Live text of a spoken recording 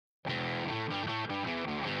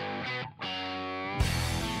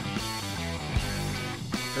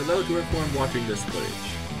Hello to everyone watching this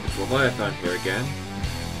footage. It's Leviathan here again.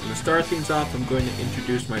 And to start things off, I'm going to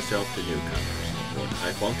introduce myself to newcomers. I'm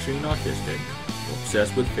high-functioning autistic,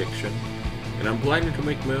 obsessed with fiction, and I'm planning to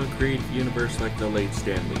make my own creative universe like the late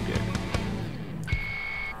Stanley did.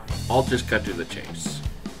 I'll just cut to the chase.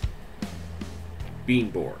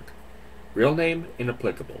 Beanborg. Real name,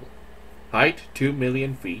 inapplicable. Height, 2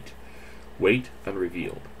 million feet. Weight,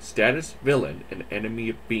 unrevealed. Status, villain and enemy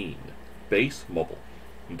of Bean. Base, mobile.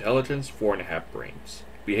 Intelligence, 4.5 brains.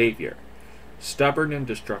 Behavior, stubborn and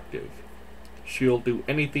destructive. She'll do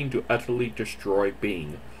anything to utterly destroy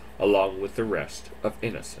Bean, along with the rest of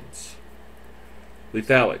innocence.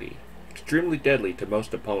 Lethality, extremely deadly to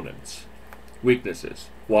most opponents. Weaknesses,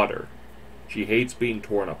 water. She hates being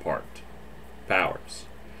torn apart. Powers.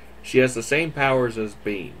 She has the same powers as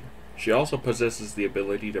Bean. She also possesses the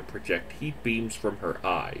ability to project heat beams from her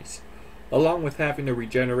eyes, along with having a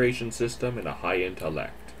regeneration system and a high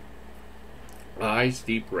intellect. Eyes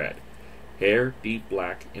deep red, hair deep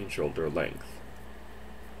black and shoulder length.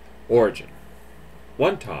 Origin.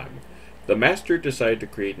 One time, the Master decided to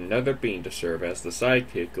create another Bean to serve as the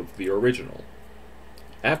sidekick of the original.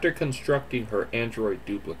 After constructing her android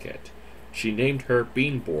duplicate, she named her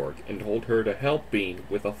Beanborg and told her to help Bean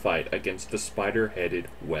with a fight against the spider-headed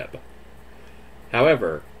web.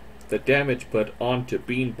 However, the damage put onto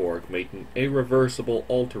Beanborg made an irreversible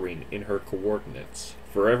altering in her coordinates,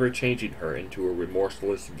 forever changing her into a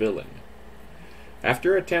remorseless villain.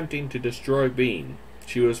 After attempting to destroy Bean,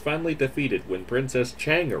 she was finally defeated when Princess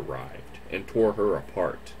Chang arrived and tore her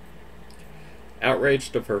apart.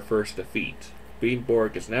 Outraged of her first defeat,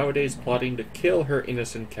 Beanborg is nowadays plotting to kill her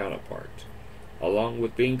innocent counterpart, along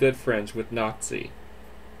with being good friends with Nazi.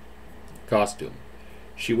 Costume.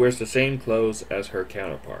 She wears the same clothes as her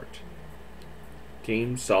counterpart.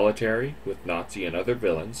 Team solitary with Nazi and other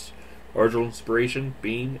villains. Original inspiration,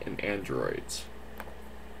 Bean and androids.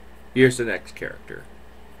 Here's the next character.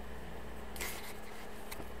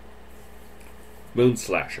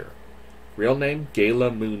 Moonslasher. Real name,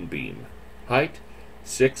 Gayla Moonbeam. Height,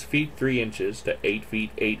 6 feet 3 inches to 8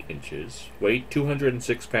 feet 8 inches. Weight,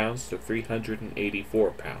 206 pounds to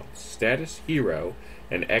 384 pounds. Status, hero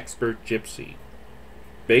and expert gypsy.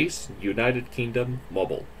 Base, United Kingdom,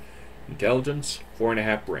 mobile. Intelligence,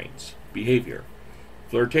 4.5 brains. Behavior,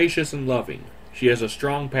 flirtatious and loving. She has a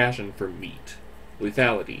strong passion for meat.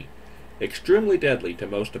 Lethality, extremely deadly to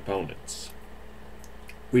most opponents.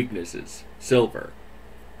 Weaknesses, silver.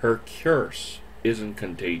 Her curse isn't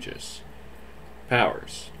contagious.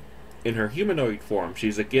 Powers. In her humanoid form,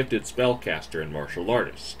 she's a gifted spellcaster and martial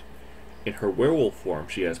artist. In her werewolf form,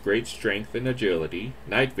 she has great strength and agility,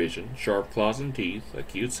 night vision, sharp claws and teeth,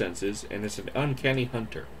 acute senses, and is an uncanny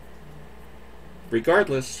hunter.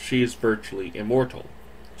 Regardless, she is virtually immortal.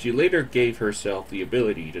 She later gave herself the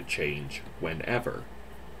ability to change whenever.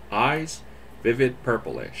 Eyes, vivid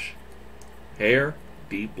purplish. Hair,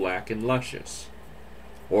 deep black and luscious.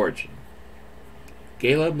 Origin.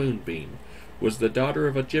 Gayla Moonbeam was the daughter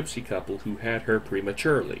of a gypsy couple who had her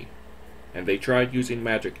prematurely, and they tried using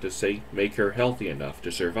magic to make her healthy enough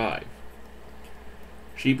to survive.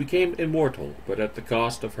 She became immortal, but at the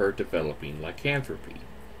cost of her developing lycanthropy.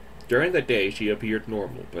 During the day she appeared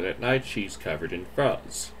normal, but at night she's covered in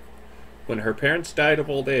fuzz. When her parents died of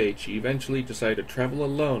old age, she eventually decided to travel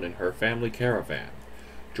alone in her family caravan,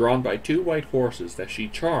 drawn by 2 white horses that she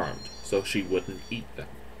charmed so she wouldn't eat them.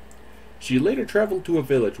 She later traveled to a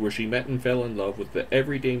village where she met and fell in love with the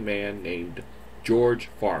everyday man named George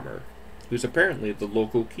Farmer, who's apparently the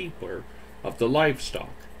local keeper of the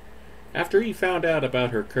livestock. After he found out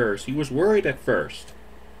about her curse, he was worried at first,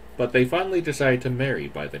 but they finally decided to marry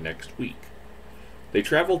by the next week. They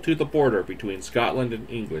traveled to the border between Scotland and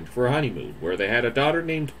England for a honeymoon, where they had a daughter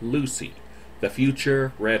named Lucy, the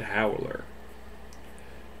future Red Howler.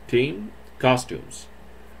 Team, costumes.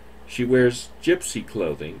 She wears gypsy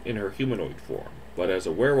clothing in her humanoid form, but as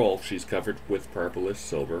a werewolf she's covered with purplish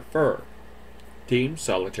silver fur. Team,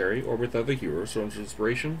 solitary or with other heroes, so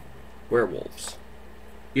inspiration, werewolves.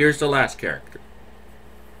 Here's the last character.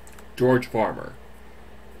 George Farmer.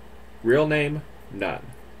 Real name, none.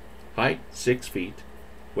 Height, 6 feet.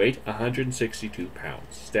 Weight, 162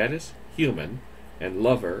 pounds. Status, human, and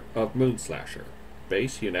lover of Moonslasher.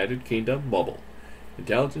 Base, United Kingdom, mobile.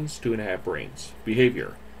 Intelligence, 2.5 brains.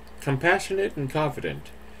 Behavior, compassionate and confident.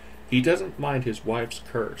 He doesn't mind his wife's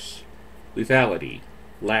curse. Lethality,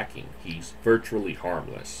 lacking. He's virtually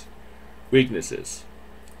harmless. Weaknesses,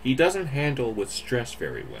 he doesn't handle with stress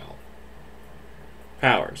very well.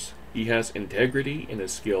 Powers, he has integrity and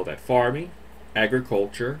is skilled at farming,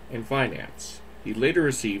 agriculture, and finance. He later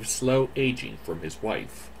received slow aging from his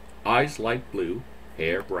wife. Eyes light blue,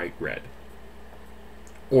 hair bright red.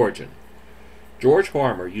 Origin. George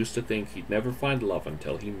Farmer used to think he'd never find love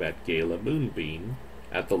until he met Gayla Moonbeam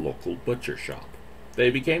at the local butcher shop. They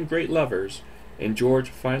became great lovers, and George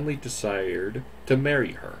finally decided to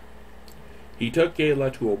marry her. He took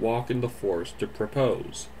Gayla to a walk in the forest to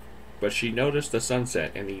propose, but she noticed the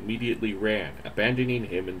sunset and immediately ran, abandoning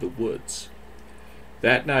him in the woods.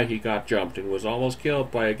 That night he got jumped and was almost killed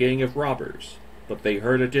by a gang of robbers, but they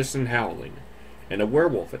heard a distant howling, and a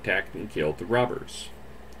werewolf attacked and killed the robbers.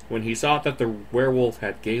 When he saw that the werewolf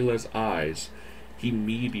had Gayla's eyes, he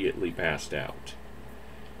immediately passed out.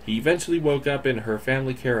 He eventually woke up in her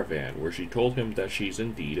family caravan, where she told him that she's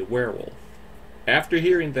indeed a werewolf. After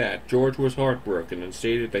hearing that, George was heartbroken and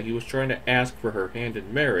stated that he was trying to ask for her hand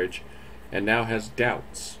in marriage, and now has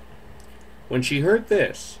doubts. When she heard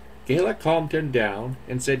this, Gayla calmed him down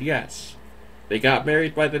and said yes. They got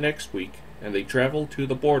married by the next week, and they traveled to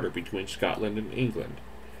the border between Scotland and England.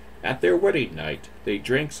 At their wedding night, they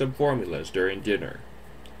drank some formulas during dinner.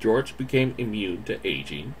 George became immune to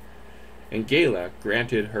aging, and Gayla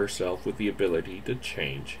granted herself with the ability to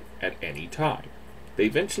change at any time. They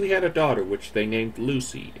eventually had a daughter which they named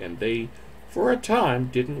Lucy, and they, for a time,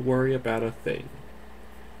 didn't worry about a thing.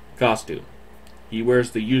 Costume. He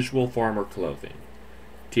wears the usual farmer clothing.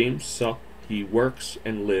 Team suck. He works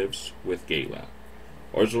and lives with Gayla.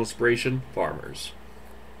 Original inspiration, farmers.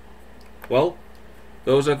 Well,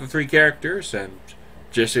 those are the three characters, and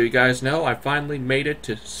just so you guys know, I finally made it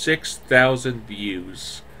to 6,000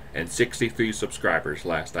 views and 63 subscribers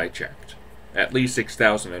last I checked. At least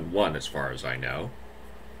 6,001 as far as I know.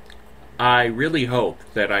 I really hope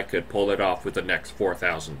that I could pull it off with the next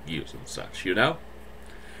 4,000 views and such, you know?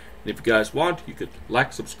 And if you guys want, you could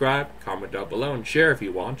like, subscribe, comment down below, and share if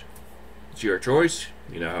you want. It's your choice.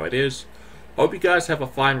 You know how it is. Hope you guys have a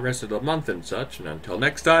fine rest of the month and such, and until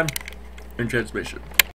next time, in transmission.